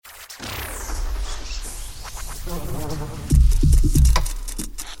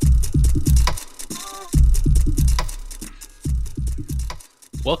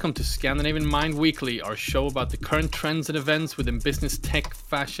Welcome to Scandinavian Mind Weekly, our show about the current trends and events within business, tech,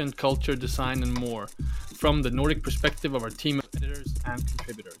 fashion, culture, design, and more, from the Nordic perspective of our team of editors and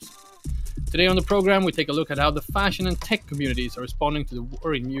contributors. Today on the program, we take a look at how the fashion and tech communities are responding to the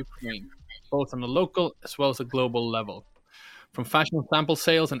war in Ukraine, both on a local as well as a global level. From fashion sample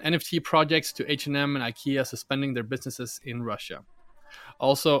sales and NFT projects to H&M and IKEA suspending their businesses in Russia.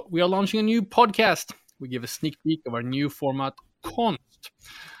 Also, we are launching a new podcast. We give a sneak peek of our new format, Konst,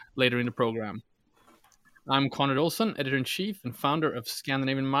 later in the program. I'm Conrad Olsson, editor-in-chief and founder of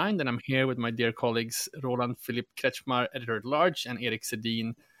Scandinavian Mind, and I'm here with my dear colleagues Roland Philipp Kretschmar, editor-at-large, and Erik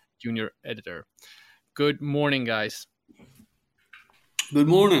Sedin, junior editor. Good morning, guys. Good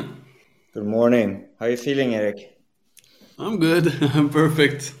morning. Good morning. How are you feeling, Erik? I'm good. I'm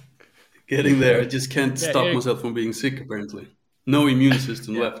perfect. Getting there. I just can't stop myself from being sick, apparently. No immune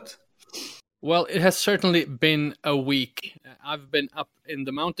system left. Well, it has certainly been a week. I've been up in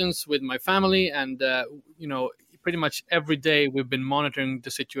the mountains with my family, and pretty much every day we've been monitoring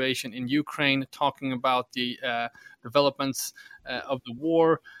the situation in Ukraine, talking about the developments of the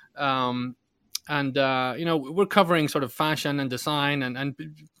war, we're covering sort of fashion and design and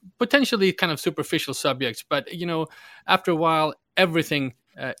potentially kind of superficial subjects. But after a while, everything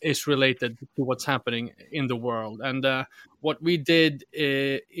is related to what's happening in the world. And what we did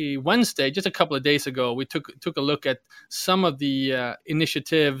Wednesday, just a couple of days ago, we took a look at some of the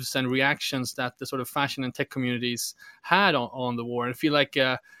initiatives and reactions that the sort of fashion and tech communities had on the war. And I feel like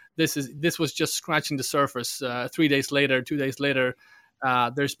this was just scratching the surface. 2 days later,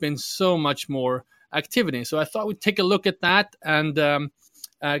 there's been so much more activity. So I thought we'd take a look at that and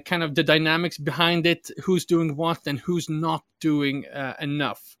kind of the dynamics behind it, who's doing what and who's not doing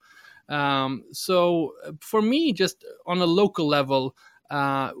enough. So for me, just on a local level,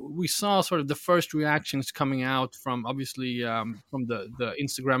 we saw sort of the first reactions coming out from obviously from the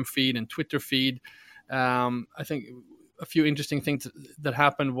Instagram feed and Twitter feed. I think a few interesting things that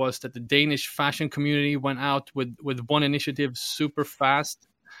happened was that the Danish fashion community went out with one initiative super fast.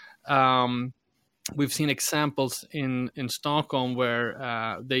 We've seen examples in Stockholm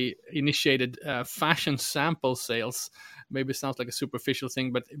where they initiated fashion sample sales. Maybe it sounds like a superficial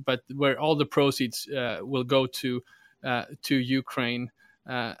thing, but where all the proceeds will go to Ukraine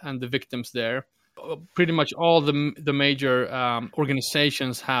and the victims there. Pretty much all the major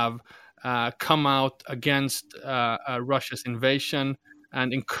organizations have come out against Russia's invasion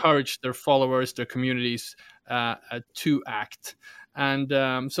and encouraged their followers, their communities to act.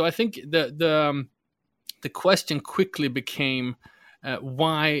 And so I think the question quickly became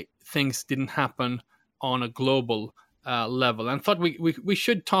why things didn't happen on a global level. And I thought we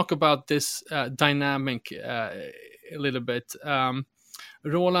should talk about this dynamic a little bit.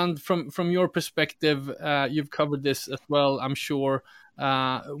 Roland, from your perspective, you've covered this as well, I'm sure.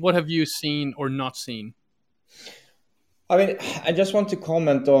 What have you seen or not seen? I mean, I just want to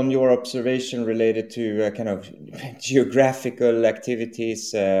comment on your observation related to kind of geographical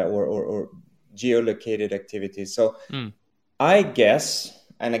activities or geolocated activities. So I guess,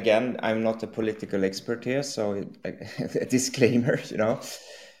 and again, I'm not a political expert here, so a disclaimer,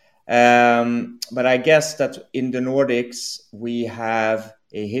 but I guess that in the Nordics, we have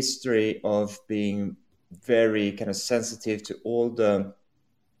a history of being very kind of sensitive to all the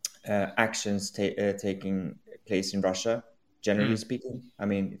actions taking place in Russia, generally speaking. I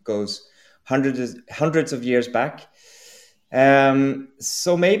mean, it goes hundreds of years back.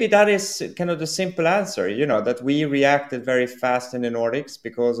 So maybe that is kind of the simple answer, that we reacted very fast in the Nordics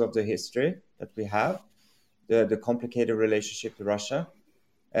because of the history that we have, the complicated relationship to Russia.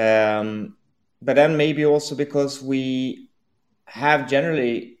 But then maybe also because we have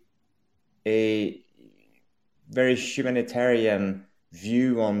generally a very humanitarian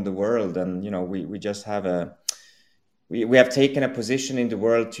view on the world, and we just have we have taken a position in the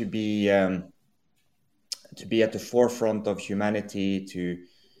world to be at the forefront of humanity, to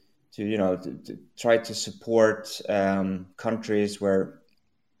try to support countries who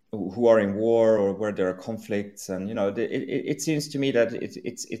are in war or where there are conflicts, and it seems to me that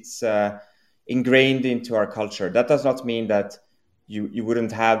it's ingrained into our culture. That does not mean that you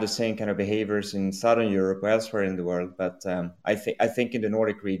wouldn't have the same kind of behaviors in Southern Europe or elsewhere in the world. But I think in the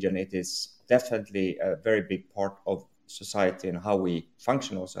Nordic region, it is definitely a very big part of society and how we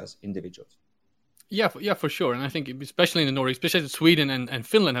function also as individuals. Yeah, for sure. And I think especially in the Nordics, especially Sweden and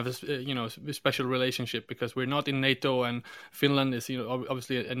Finland have a special relationship because we're not in NATO, and Finland is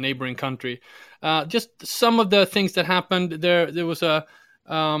obviously a neighboring country. Just some of the things that happened there was a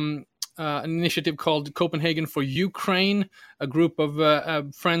an initiative called Copenhagen for Ukraine, a group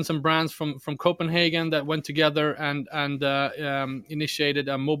of friends and brands from Copenhagen that went together and initiated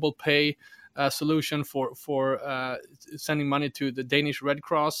a mobile pay solution for sending money to the Danish Red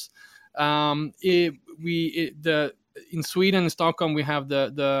Cross. In Sweden, in Stockholm, we have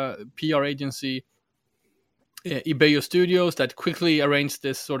the PR agency Ibeyo Studios that quickly arranged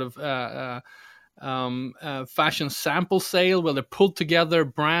this sort of fashion sample sale where they pulled together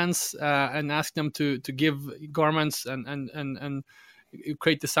brands and asked them to give garments and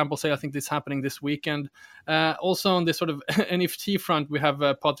create the sample sale. I think this is happening this weekend. Also on this sort of NFT front, we have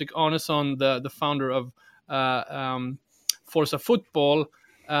Patrik Arnesson, the founder of Forza Football,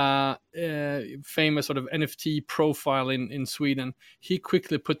 famous sort of NFT profile in Sweden. He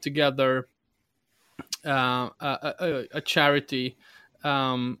quickly put together a charity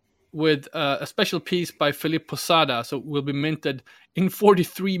with a special piece by Philippe Posada, so it will be minted in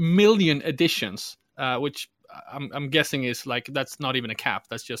 43 million editions, which I'm guessing is like, that's not even a cap.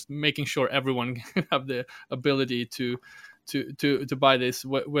 That's just making sure everyone can have the ability to buy this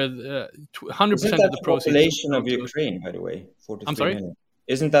with 100% of the proceeds. Population of Ukraine, by the way, 43 I'm sorry? million.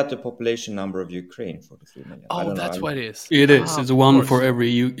 Isn't that the population number of Ukraine, 43 million? Oh, that's what it is. It is. It's one for every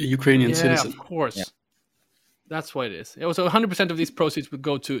Ukrainian citizen. Of course. Yeah. That's what it is. So 100% of these proceeds would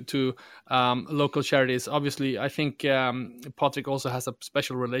go to local charities. Obviously, I think Patrik also has a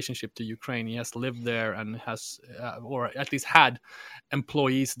special relationship to Ukraine. He has lived there and has, or at least had,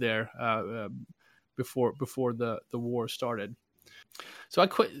 employees there before the war started. So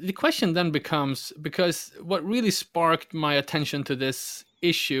the question then becomes, because what really sparked my attention to this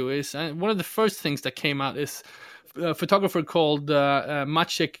issue is, one of the first things that came out is a photographer called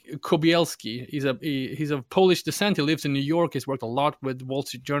Maciek Kobielski. He's of Polish descent. He lives in New York. He's worked a lot with Wall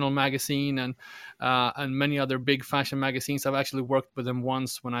Street Journal magazine and many other big fashion magazines. I've actually worked with him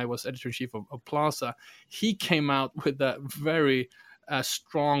once when I was editor-in-chief of Plaza. He came out with a very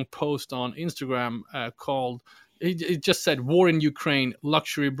strong post on Instagram called, it just said, "War in Ukraine,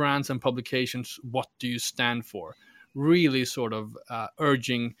 luxury brands and publications, what do you stand for?" Really sort of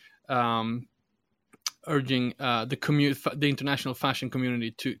urging the international fashion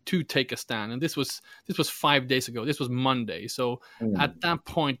community to take a stand. And this was 5 days ago. This was Monday. So at that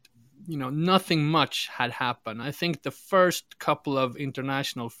point, nothing much had happened. I think the first couple of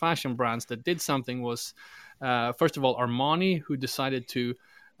international fashion brands that did something was, first of all, Armani, who decided to,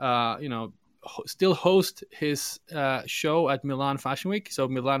 still host his show at Milan Fashion Week. So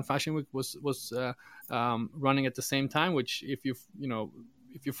Milan Fashion Week was running at the same time, which if you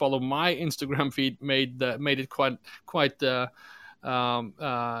follow my Instagram feed, made it quite a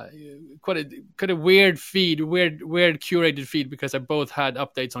weird feed, weird curated feed, because I both had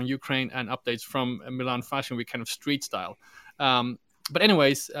updates on Ukraine and updates from Milan Fashion Week, kind of street style. But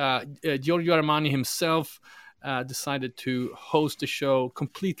anyways, Giorgio Armani himself decided to host a show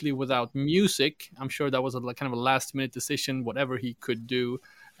completely without music. I'm sure that was kind of a last minute decision, whatever he could do,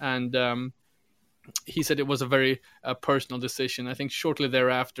 and he said it was a very personal decision. I think shortly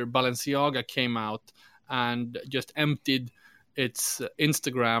thereafter, Balenciaga came out and just emptied its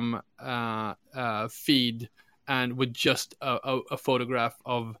Instagram feed, and with just a photograph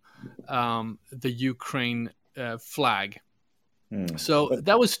of the Ukraine flag. So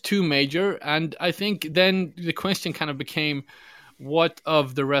that was too major. And I think then the question kind of became, what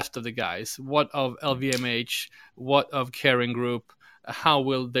of the rest of the guys? What of LVMH? What of Kering Group? How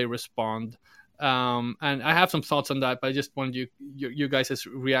will they respond? And I have some thoughts on that, but I just wanted you guys'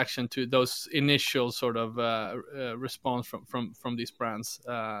 reaction to those initial sort of response from these brands.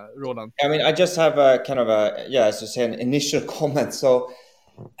 Roland? I mean, I just have a kind of as you say, an initial comment. So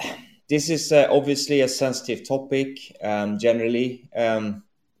this is obviously a sensitive topic, generally.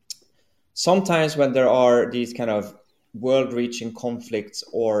 Sometimes when there are these kind of world-reaching conflicts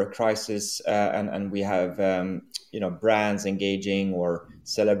or crises, and we have brands engaging, or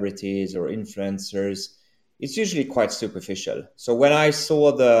celebrities or influencers, it's usually quite superficial. So when I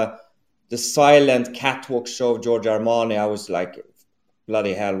saw the silent catwalk show of Giorgio Armani, I was like,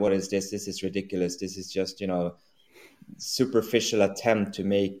 bloody hell, what is this? This is ridiculous. This is just, superficial attempt to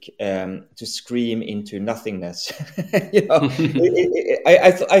make to scream into nothingness.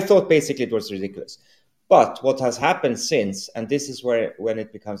 I thought basically it was ridiculous. But what has happened since, and this is when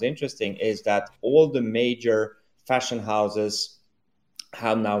it becomes interesting, is that all the major fashion houses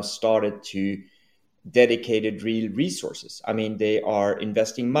have now started to dedicate real resources. I mean, they are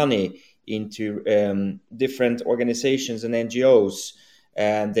investing money into different organizations and NGOs,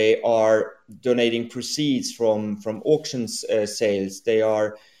 and they are donating proceeds from auctions sales. They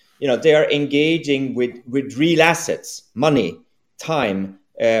are engaging with real assets, money, time,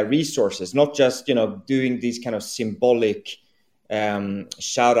 resources, not just doing these kind of symbolic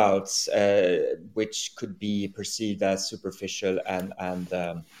shout outs, which could be perceived as superficial and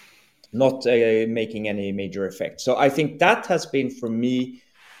not making any major effect. So I think that has been for me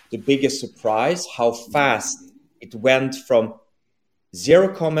the biggest surprise, how fast it went from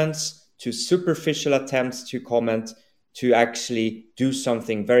 0 comments to superficial attempts to comment to actually do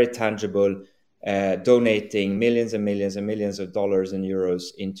something very tangible, donating millions and millions and millions of dollars and euros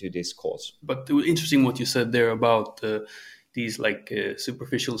into this cause. But it was interesting what you said there about these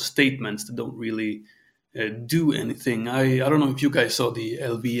superficial statements that don't really do anything. I don't know if you guys saw the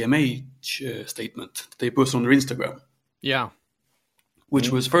LVMH statement they posted on their Instagram. Yeah. Which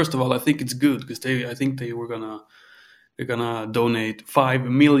was, first of all, I think it's good because I think they're gonna donate 5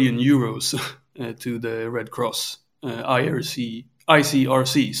 million euros to the Red Cross,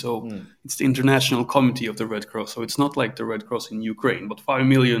 ICRC. So it's the International Committee of the Red Cross. So it's not like the Red Cross in Ukraine, but 5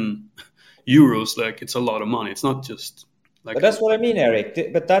 million euros, it's a lot of money. It's not just like. But that's what I mean,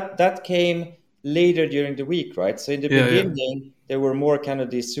 Eric. But that came later during the week, right? So in the beginning, there were more kind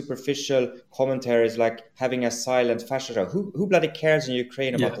of these superficial commentaries, like having a silent fashion show. Who bloody cares in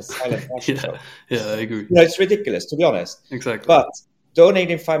Ukraine about the silent fashion show? Yeah, I agree. It's ridiculous, to be honest. Exactly. But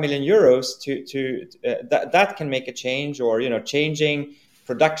donating 5 million euros to that can make a change, or changing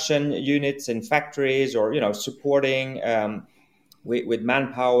production units in factories, or supporting with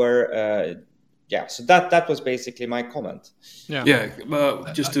manpower. So that was basically my comment.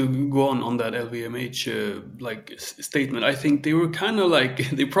 Just to go on that LVMH statement, I think they were kind of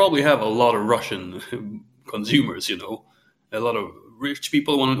they probably have a lot of Russian consumers, a lot of rich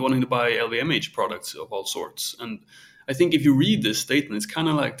people wanting to buy LVMH products of all sorts. And I think if you read this statement, it's kind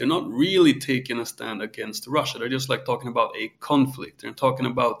of they're not really taking a stand against Russia. They're just talking about a conflict. They're talking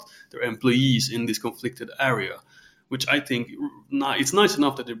about their employees in this conflicted area, which I think it's nice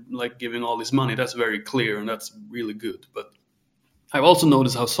enough that they're giving all this money. That's very clear and that's really good. But I've also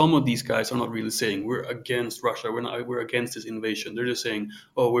noticed how some of these guys are not really saying we're against Russia. We're against this invasion. They're just saying,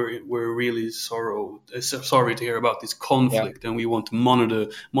 oh, we're really sorry to hear about this conflict, and we want to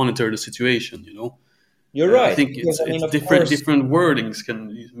monitor the situation. You're right. I think different wordings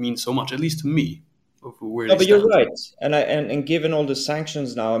can mean so much, at least to me. But you're right, and given all the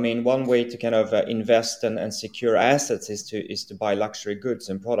sanctions now, one way to kind of invest and secure assets is to buy luxury goods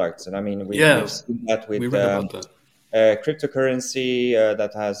and products, and we've seen that with cryptocurrency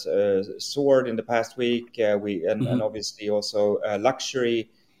that has soared in the past week. And obviously also luxury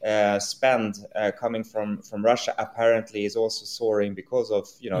spend coming from Russia apparently is also soaring because of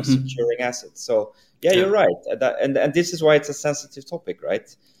securing assets. So you're right, and this is why it's a sensitive topic,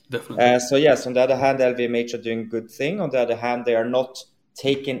 right? Definitely. So yes, on the other hand, LVMH are doing a good thing. On the other hand, they are not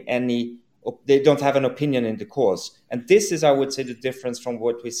taking they don't have an opinion in the cause. And this is, I would say, the difference from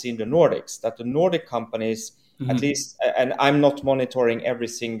what we see in the Nordics, that the Nordic companies, at least, and I'm not monitoring every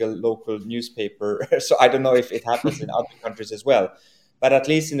single local newspaper, so I don't know if it happens in other countries as well. But at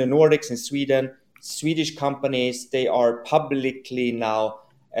least in the Nordics, in Sweden, Swedish companies, they are publicly now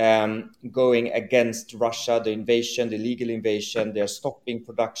going against Russia, the invasion, the illegal invasion. They're stopping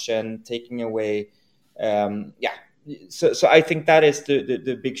production, taking away. So I think that is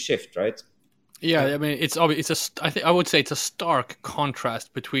the big shift, right? Yeah, I would say it's a stark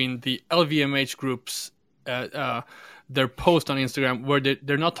contrast between the LVMH group's their post on Instagram, where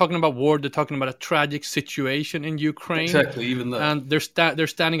they're not talking about war, they're talking about a tragic situation in Ukraine. Exactly, even that. And they're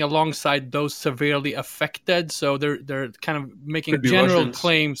standing alongside those severely affected. So they're kind of making general Russians.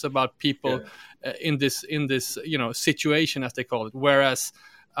 Claims about people in this situation, as they call it. Whereas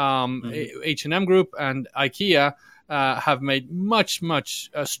H&M Group and IKEA have made much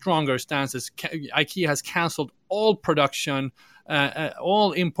stronger stances. IKEA has canceled all production,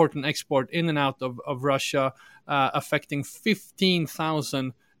 all import and export in and out of Russia, affecting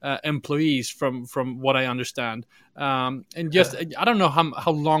 15,000 employees from what I understand. And just I don't know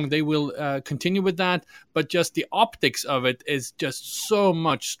how long they will continue with that, but just the optics of it is just so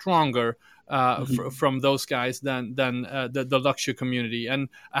much stronger from those guys than the luxury community. And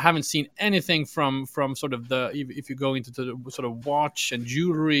I haven't seen anything from sort of if you go into the sort of watch and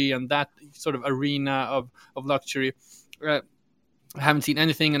jewelry and that sort of arena of luxury. I haven't seen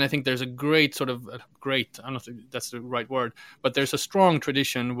anything, and I think there's a great I don't know if that's the right word, but there's a strong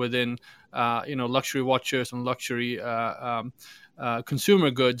tradition within, luxury watches and luxury consumer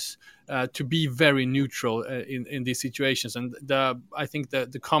goods to be very neutral in these situations. And I think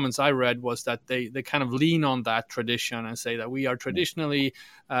the comments I read was that they kind of lean on that tradition and say that we are traditionally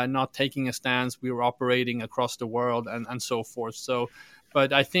not taking a stance, we are operating across the world and so forth. So,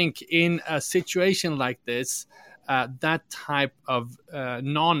 but I think in a situation like this, that type of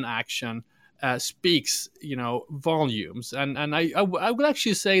non-action speaks, volumes. And I would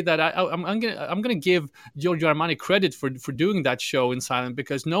actually say that I'm gonna give Giorgio Armani credit for doing that show in silence,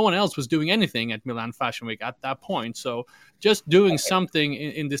 because no one else was doing anything at Milan Fashion Week at that point. So just doing something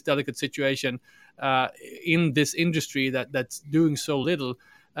in this delicate situation in this industry that's doing so little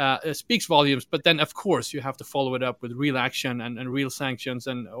speaks volumes. But then, of course, you have to follow it up with real action and real sanctions,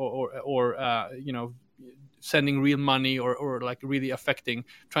 and or sending real money or like really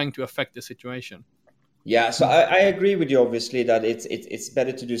trying to affect the situation. Yeah, so I agree with you, obviously, that it's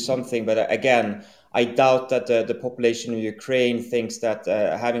better to do something. But again, I doubt that the population of Ukraine thinks that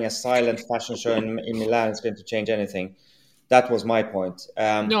having a silent fashion show in Milan is going to change anything. That was my point.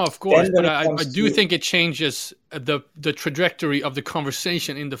 No, of course, but I do think it changes the trajectory of the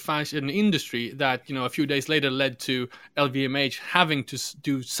conversation in the fashion industry that, a few days later led to LVMH having to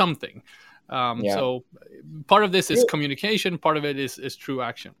do something. So part of this is communication, part of it is true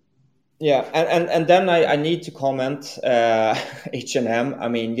action. Yeah, and then I need to comment H&M. I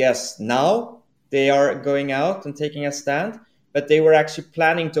mean, yes, now they are going out and taking a stand, but they were actually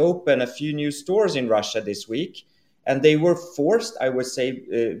planning to open a few new stores in Russia this week, and they were forced, I would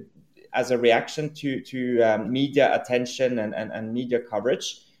say, as a reaction to media attention and media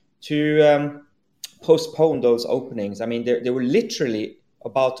coverage, to postpone those openings. I mean, they were literally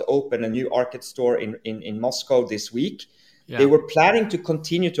about to open a new Arket store in Moscow this week. Yeah. They were planning to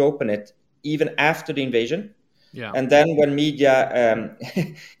continue to open it even after the invasion. Yeah. And then when media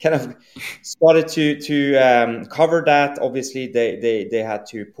kind of started to cover that, obviously they had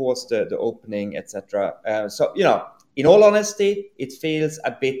to pause the opening, etc. So, in all honesty, it feels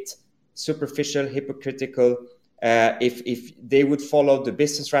a bit superficial, hypocritical. If they would follow the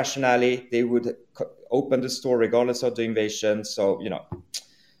business rationale, they would open the store regardless of the invasion. So,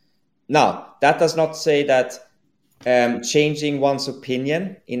 now that does not say that changing one's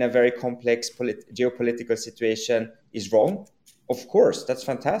opinion in a very complex geopolitical situation is wrong. Of course, that's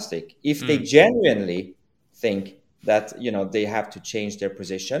fantastic. If they genuinely think that, they have to change their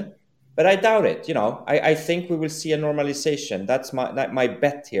position, but I doubt it. I think we will see a normalization. That's my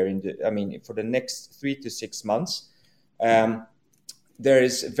bet here. For the next 3 to 6 months, there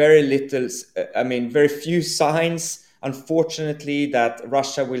is very few signs, unfortunately, that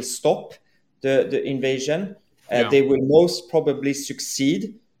Russia will stop the invasion. They will most probably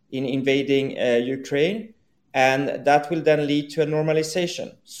succeed in invading Ukraine, and that will then lead to a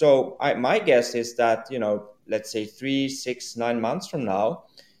normalization. So my guess is that, let's say 3, 6, 9 months from now,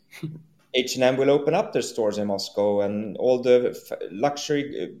 H&M will open up their stores in Moscow, and all the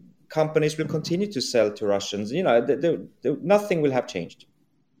luxury companies will continue to sell to Russians. Nothing will have changed.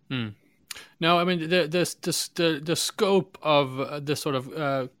 No, I mean the scope of the sort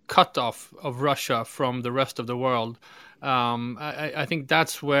of cutoff of Russia from the rest of the world. I think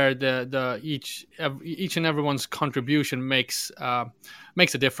that's where each and everyone's contribution makes a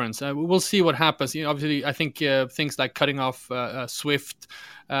difference. We'll see what happens. Obviously, I think things like cutting off SWIFT,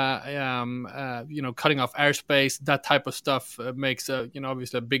 cutting off airspace, that type of stuff makes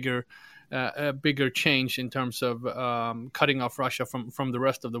obviously a bigger change in terms of cutting off Russia from the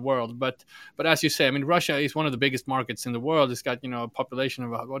rest of the world. But as you say, I mean, Russia is one of the biggest markets in the world. It's got a population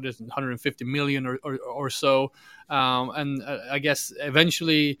of 150 million or so, and I guess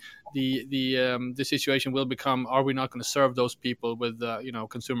eventually the situation will become: are we not going to serve those people with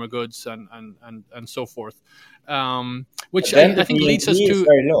consumer goods and so forth? Which I think leads us to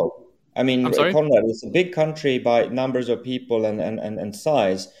very low. I mean, Conrad, it's a big country by numbers of people and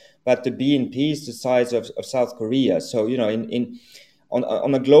size, but the BNP is the size of South Korea. So,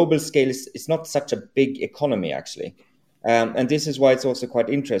 on a global scale, it's not such a big economy, actually. And this is why it's also quite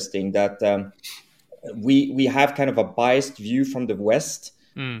interesting that we have kind of a biased view from the West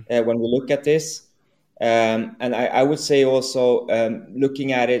when we look at this. And I would say also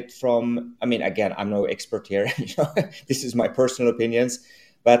looking at it from, again, I'm no expert here. This is my personal opinions.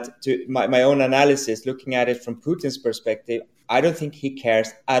 But to my own analysis, looking at it from Putin's perspective, I don't think he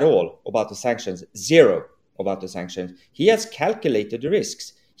cares at all about the sanctions. Zero about the sanctions. He has calculated the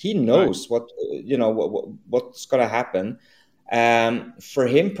risks. He knows what's going to happen. For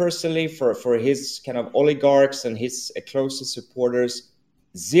him personally, for his kind of oligarchs and his closest supporters,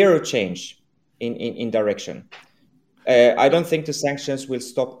 zero change in direction. I don't think the sanctions will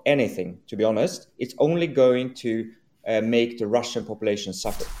stop anything, to be honest. It's only going to make the Russian population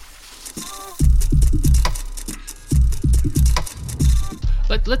suffer.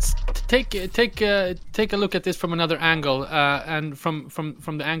 Let's take a look at this from another angle, and from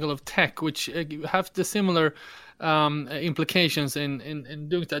the angle of tech, which have the similar implications in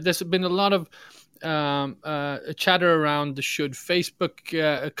doing that. There's been a lot of chatter around should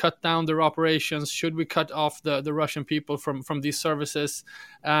Facebook cut down their operations? Should we cut off the Russian people from these services?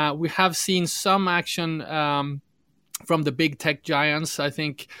 We have seen some action from the big tech giants. I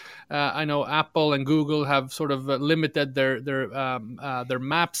think I know Apple and Google have sort of limited their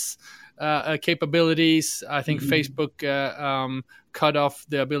maps capabilities. I think Facebook cut off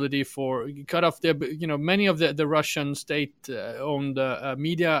the many of the Russian state-owned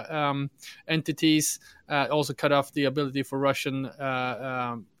media entities. Also cut off the ability for Russian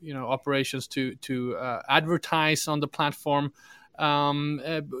operations to advertise on the platform.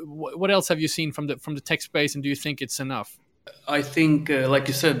 What else have you seen from the tech space, and do you think it's enough? I think, like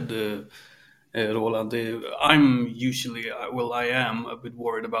you said, Roland, I'm usually, I am a bit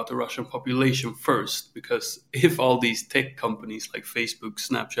worried about the Russian population first, because if all these tech companies like Facebook,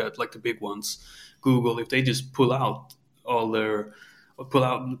 Snapchat, like the big ones, Google, if they just pull the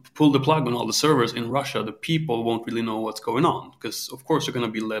plug on all the servers in Russia, the people won't really know what's going on, because of course they're going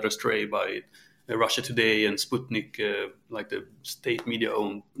to be led astray by Russia Today and Sputnik, like the state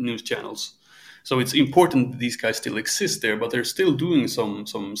media-owned news channels. So it's important that these guys still exist there, but they're still doing some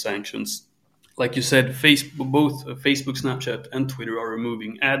sanctions. Like you said, both Facebook, Snapchat, and Twitter are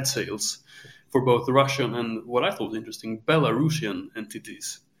removing ad sales for both Russian and, what I thought was interesting, Belarusian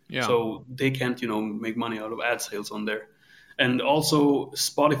entities. Yeah. So they can't, make money out of ad sales on there. And also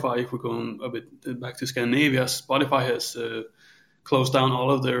Spotify, if we're going a bit back to Scandinavia, Spotify has closed down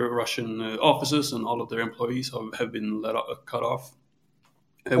all of their Russian offices, and all of their employees have been cut off.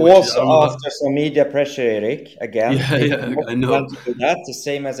 Also, after some media pressure, Eric, again, I know. To do that, the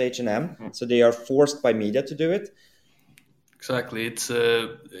same as H&M. So they are forced by media to do it. Exactly. It's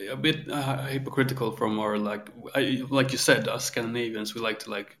a bit hypocritical from our, like you said, us Scandinavians, we like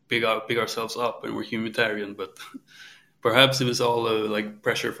to big ourselves up, and we're humanitarian, but perhaps it was all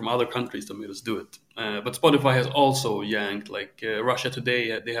pressure from other countries that made us do it. But Spotify has also yanked, Russia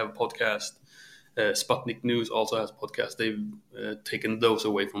Today, they have a podcast. Sputnik News also has podcasts. They've taken those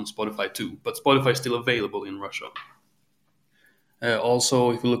away from Spotify too, but Spotify is still available in Russia.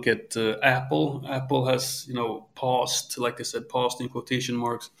 Also, if you look at Apple has paused, like I said, paused in quotation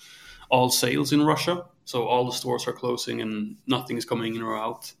marks, all sales in Russia. So all the stores are closing and nothing is coming in or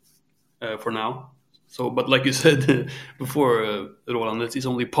out for now. So, but like you said before, Roland, it's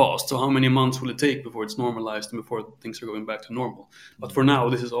only paused. So how many months will it take before it's normalized and before things are going back to normal? But for now,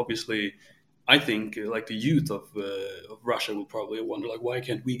 this is obviously, I think, the youth of Russia will probably wonder, why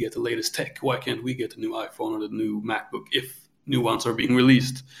can't we get the latest tech? Why can't we get the new iPhone or the new MacBook if new ones are being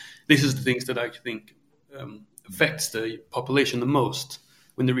released? This is the things that I think affects the population the most,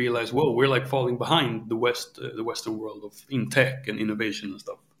 when they realize, whoa, we're falling behind the Western world in tech and innovation and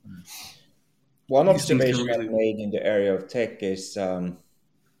stuff. One observation I've made in the area of tech is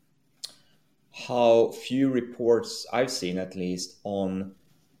how few reports I've seen, at least, on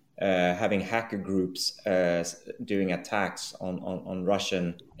having hacker groups doing attacks on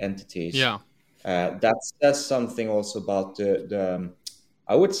Russian entities. Yeah, that says something also about the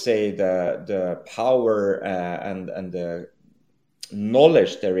I would say the power and the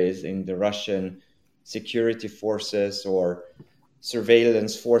knowledge there is in the Russian security forces or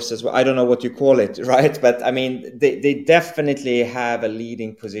surveillance forces. I don't know what you call it, right? But I mean, they definitely have a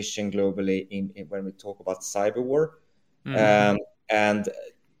leading position globally in when we talk about cyber war. And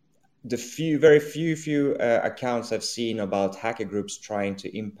the very few accounts I've seen about hacker groups trying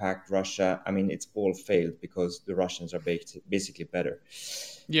to impact Russia, I mean, it's all failed because the Russians are basically better.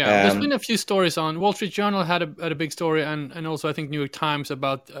 Yeah, there's been a few stories on Wall Street Journal had a big story, and also I think New York Times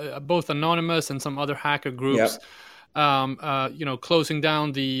about both Anonymous and some other hacker groups. Yep. Closing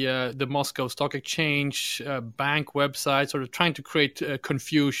down the Moscow Stock Exchange, bank website, sort of trying to create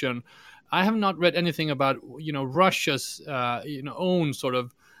confusion. I have not read anything about Russia's own sort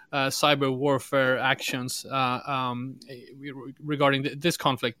of cyber warfare actions regarding this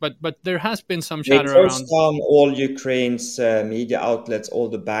conflict, but there has been some chatter around. They closed down all Ukraine's media outlets, all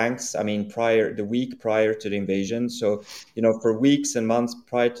the banks. I mean, the week prior to the invasion. So, for weeks and months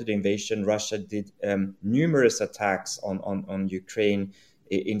prior to the invasion, Russia did numerous attacks on Ukraine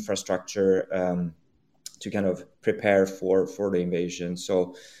infrastructure to kind of prepare for the invasion.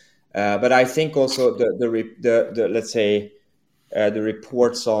 So, but I think also the let's say. The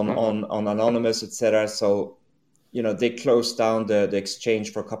reports on Anonymous, etc. So, they closed down the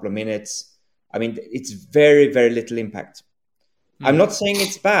exchange for a couple of minutes. I mean, it's very, very little impact. I'm not saying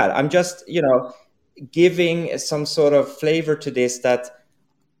it's bad. I'm just, giving some sort of flavor to this, that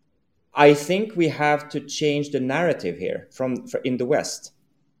I think we have to change the narrative here in the West.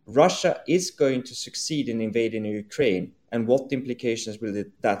 Russia is going to succeed in invading Ukraine. and what implications will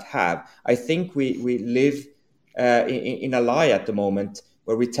that have? I think we live in a lie at the moment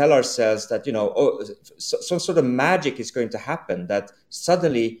where we tell ourselves that, some sort of magic is going to happen, that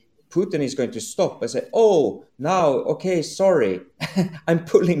suddenly Putin is going to stop and say, oh, now, okay, sorry, I'm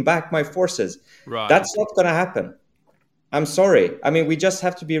pulling back my forces. Right. That's not going to happen. I'm sorry. I mean, we just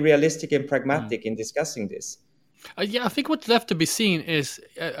have to be realistic and pragmatic in discussing this. Yeah, I think what's left to be seen is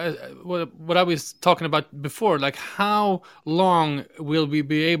what I was talking about before. Like, how long will we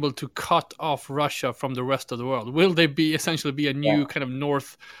be able to cut off Russia from the rest of the world? Will they essentially be a new kind of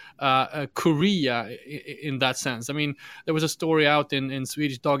North Korea in that sense? I mean, there was a story out in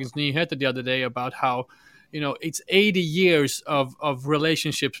Swedish Dagens Nyheter the other day about how, it's 80 years of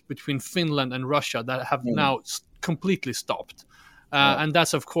relationships between Finland and Russia that have now completely stopped. And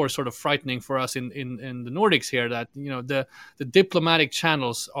that's, of course, sort of frightening for us in the Nordics here, that the diplomatic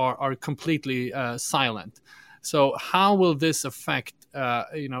channels are completely silent. So how will this affect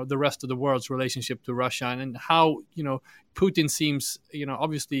the rest of the world's relationship to Russia, and how Putin seems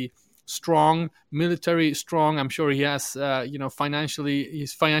obviously strong, military strong. I'm sure he has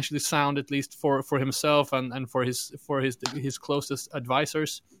he's financially sound, at least for himself and for his closest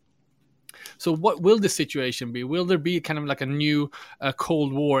advisors. So what will the situation be? Will there be kind of like a new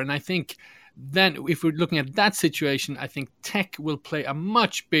Cold War? And I think then, if we're looking at that situation, I think tech will play a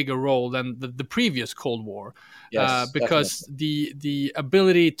much bigger role than the previous Cold War. Yes, because the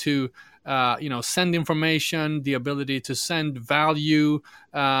ability to send information, the ability to send value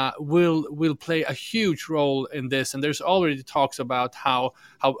will play a huge role in this. And there's already talks about how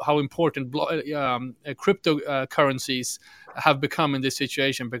important cryptocurrencies have become in this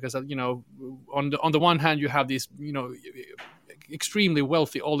situation, because on the one hand you have these extremely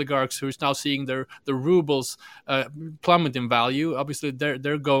wealthy oligarchs who are now seeing their rubles plummet in value. Obviously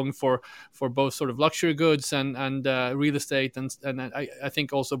they're going for both sort of luxury goods and real estate and I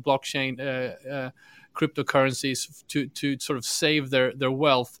think also blockchain cryptocurrencies to sort of save their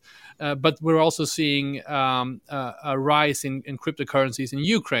wealth. But we're also seeing a rise in cryptocurrencies in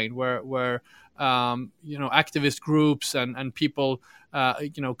Ukraine, where activist groups and people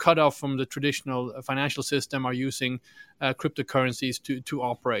cut off from the traditional financial system are using cryptocurrencies to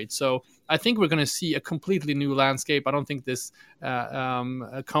operate. So I think we're going to see a completely new landscape. I don't think this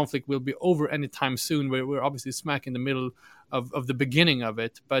conflict will be over anytime soon. We're obviously smack in the middle of the beginning of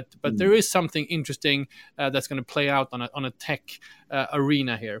it, but there is something interesting that's going to play out on a tech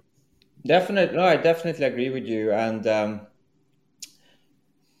arena here. Definitely, no, I definitely agree with you. And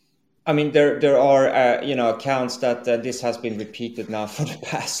I mean, there are accounts that this has been repeated now for the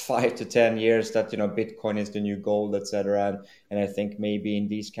past 5 to 10 years, that Bitcoin is the new gold, etc. And I think maybe in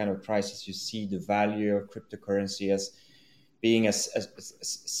these kind of crises you see the value of cryptocurrency as being a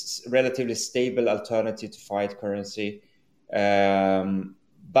relatively stable alternative to fiat currency.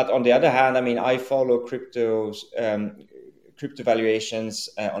 But on the other hand, I mean, I follow crypto valuations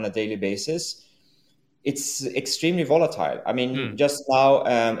on a daily basis. It's extremely volatile. I mean, just now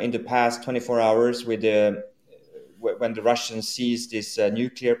in the past 24 hours, when the Russians seized this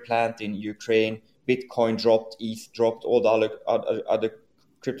nuclear plant in Ukraine, Bitcoin dropped, ETH dropped, all the other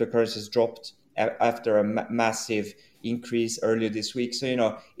cryptocurrencies dropped after a massive increase earlier this week.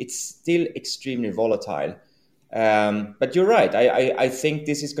 So, it's still extremely volatile. But you're right. I think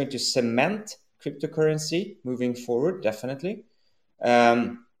this is going to cement cryptocurrency moving forward, definitely.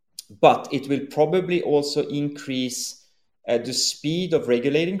 But it will probably also increase the speed of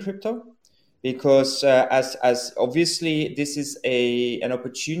regulating crypto, because as obviously this is an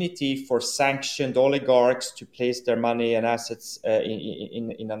opportunity for sanctioned oligarchs to place their money and assets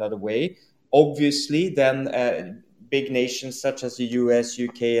in another way. Obviously, then big nations such as the US,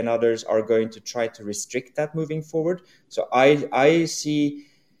 UK, and others are going to try to restrict that moving forward. So I see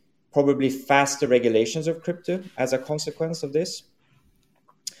probably faster regulations of crypto as a consequence of this.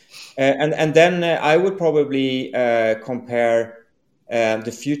 And then I would probably compare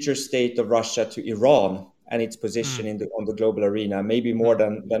the future state of Russia to Iran and its position on the global arena, maybe more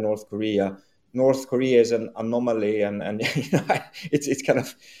than North Korea. North Korea is an anomaly, and it's kind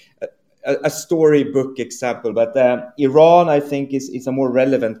of a storybook example. But Iran, I think, is a more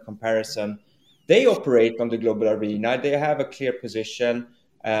relevant comparison. They operate on the global arena. They have a clear position.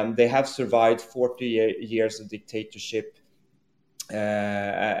 They have survived 40 years of dictatorship.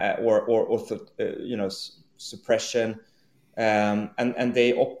 Suppression, and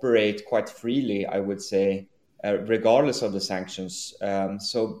they operate quite freely, I would say, regardless of the sanctions.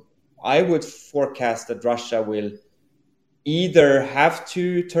 So I would forecast that Russia will either have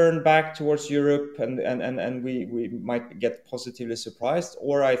to turn back towards Europe and we might get positively surprised,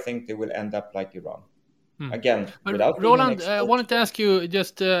 or I think they will end up like Iran. Again, But without being an Roland, I expert. wanted to ask you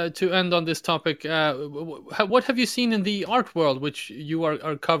just to end on this topic. What have you seen in the art world, which you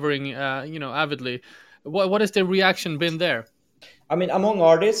are covering, avidly? What has the reaction been there? I mean, among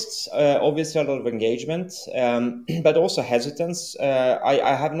artists, obviously a lot of engagement, but also hesitance.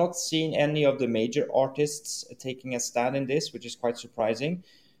 I have not seen any of the major artists taking a stand in this, which is quite surprising.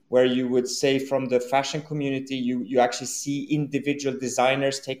 Where you would say from the fashion community, you actually see individual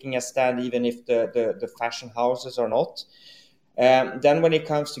designers taking a stand, even if the fashion houses are not. Then when it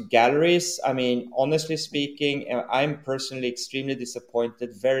comes to galleries, I mean, honestly speaking, I'm personally extremely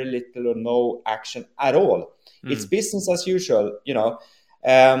disappointed. Very little or no action at all. It's business as usual,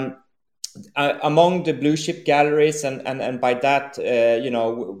 among the blue chip galleries, and by that,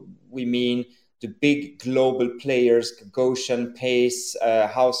 we mean the big global players, Goshen, Pace,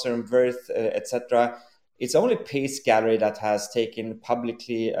 Hauser and Wirth, etc. It's only Pace Gallery that has taken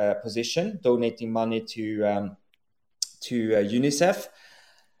publicly a position, donating money to UNICEF.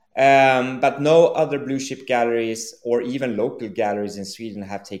 But no other blue chip galleries or even local galleries in Sweden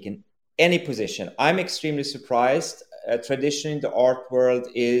have taken any position. I'm extremely surprised. Traditionally, the art world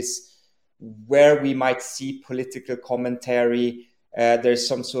is where we might see political commentary. There's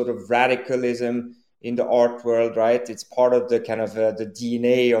some sort of radicalism in the art world, right? It's part of the kind of the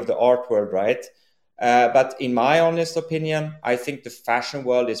DNA of the art world, right? But in my honest opinion, I think the fashion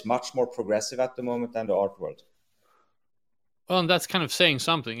world is much more progressive at the moment than the art world. Well, and that's kind of saying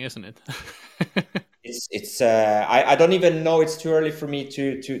something, isn't it? I don't even know. It's too early for me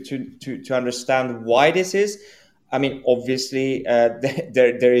to understand why this is. I mean, obviously,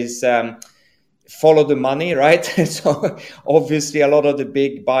 there is follow the money, right? So obviously, a lot of the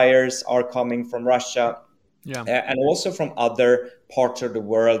big buyers are coming from Russia, and also from other parts of the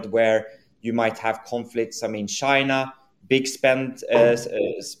world where you might have conflicts. I mean, China, big spend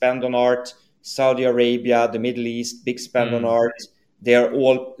on art. Saudi Arabia, the Middle East, big spend on art. They are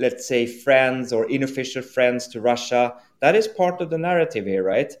all, let's say, friends or unofficial friends to Russia. That is part of the narrative here,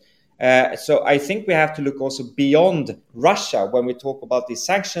 right? So I think we have to look also beyond Russia when we talk about these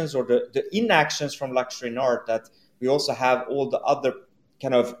sanctions or the inactions from luxury in art, that we also have all the other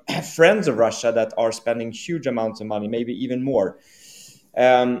kind of friends of Russia that are spending huge amounts of money, maybe even more.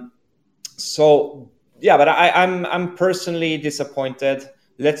 But I'm personally disappointed.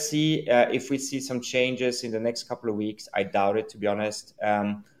 Let's see if we see some changes in the next couple of weeks. I doubt it, to be honest.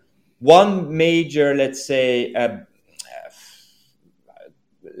 One major, let's say,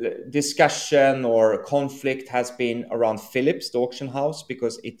 discussion or conflict has been around Philips, the auction house,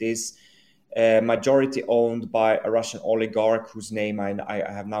 because it is majority owned by a Russian oligarch whose name I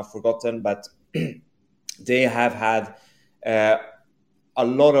have now forgotten, but they have had a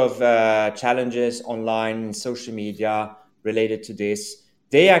lot of challenges online in social media related to this.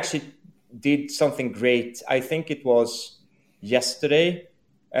 They actually did something great. I think it was yesterday.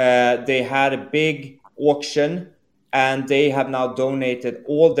 They had a big auction, and they have now donated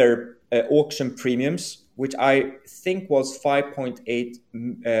all their auction premiums, which I think was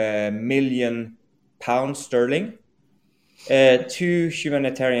 5.8 million pounds sterling, to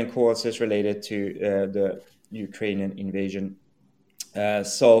humanitarian causes related to the Ukrainian invasion.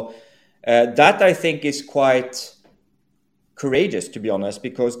 So that I think is quite courageous, to be honest,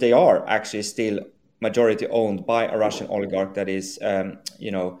 because they are actually still majority owned by a Russian oligarch that is,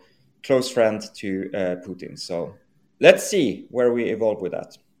 close friend to Putin. So let's see where we evolve with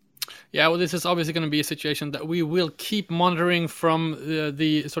that. Yeah, well, this is obviously going to be a situation that we will keep monitoring from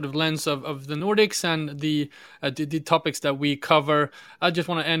the sort of lens of the Nordics and the topics that we cover. I just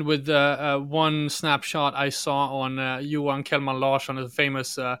want to end with one snapshot I saw on Johan Kjellman Larsson, a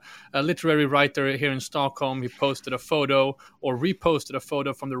famous literary writer here in Stockholm. He posted a photo or reposted a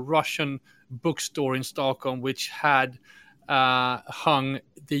photo from the Russian bookstore in Stockholm, which had hung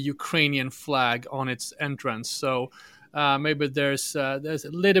the Ukrainian flag on its entrance. So maybe there's a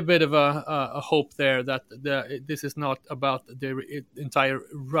little bit of a hope there that this is not about the entire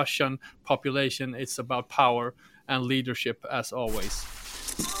Russian population. It's about power and leadership, as always.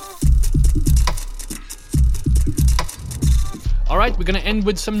 All right, we're going to end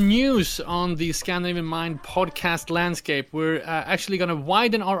with some news on the Scandinavian Mind podcast landscape. We're actually going to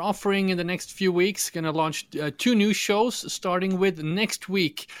widen our offering in the next few weeks. Going to launch 2 new shows, starting with next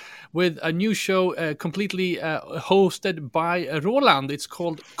week with a new show completely hosted by Roland. It's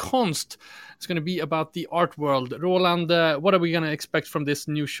called Konst. It's going to be about the art world. Roland, what are we going to expect from this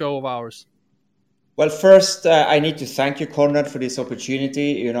new show of ours? Well, first, I need to thank you, Konrad, for this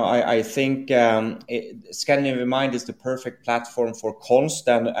opportunity. I think Scandinavian Mind is the perfect platform for Konst,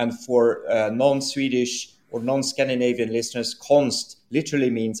 and for non-Swedish or non-Scandinavian listeners, Konst literally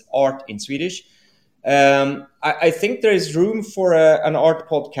means art in Swedish. I think there is room for an art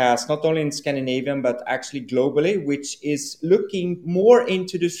podcast, not only in Scandinavian, but actually globally, which is looking more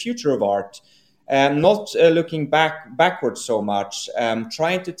into the future of art, not looking backwards so much,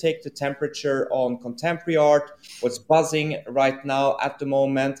 trying to take the temperature on contemporary art, what's buzzing right now at the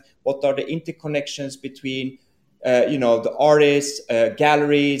moment, what are the interconnections between the artists,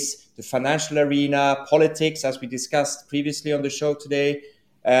 galleries, the financial arena, politics, as we discussed previously on the show today.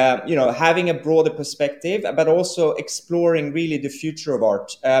 Having a broader perspective, but also exploring really the future of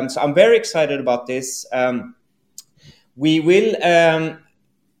art. So I'm very excited about this. We will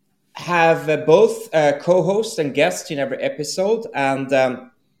have both co-hosts and guests in every episode. And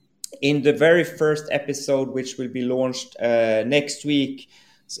in the very first episode, which will be launched next week,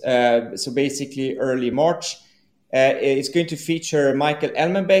 so basically early March, it's going to feature Michael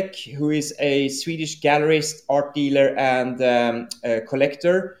Elmenbeck, who is a Swedish gallerist, art dealer, and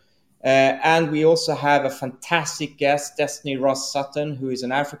collector. And we also have a fantastic guest, Destiny Ross Sutton, who is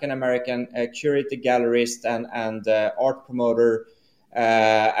an African-American curator, gallerist, and art promoter.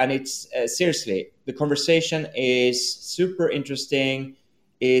 And it's seriously, the conversation is super interesting.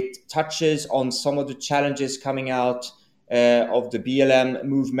 It touches on some of the challenges coming out of the BLM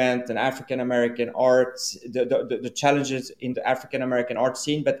movement and African-American arts, the challenges in the African-American art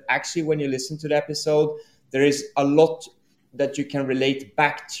scene. But actually, when you listen to the episode, there is a lot that you can relate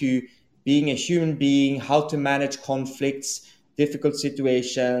back to being a human being, how to manage conflicts, difficult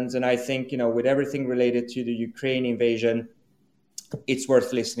situations. And I think, with everything related to the Ukraine invasion, it's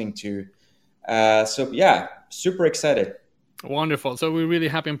worth listening to. So yeah, super excited. Wonderful. So we're really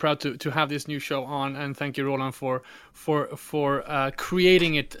happy and proud to have this new show on, and thank you, Roland, for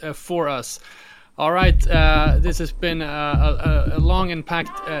creating it for us. All right, this has been a long and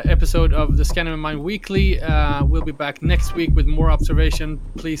packed episode of the Scandinavian Mind Weekly. We'll be back next week with more observation.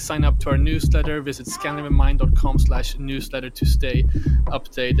 Please sign up to our newsletter. Visit scandinavianmind.com/newsletter to stay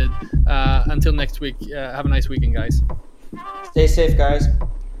updated. Until next week, have a nice weekend, guys. Stay safe, guys.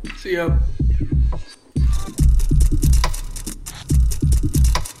 See ya.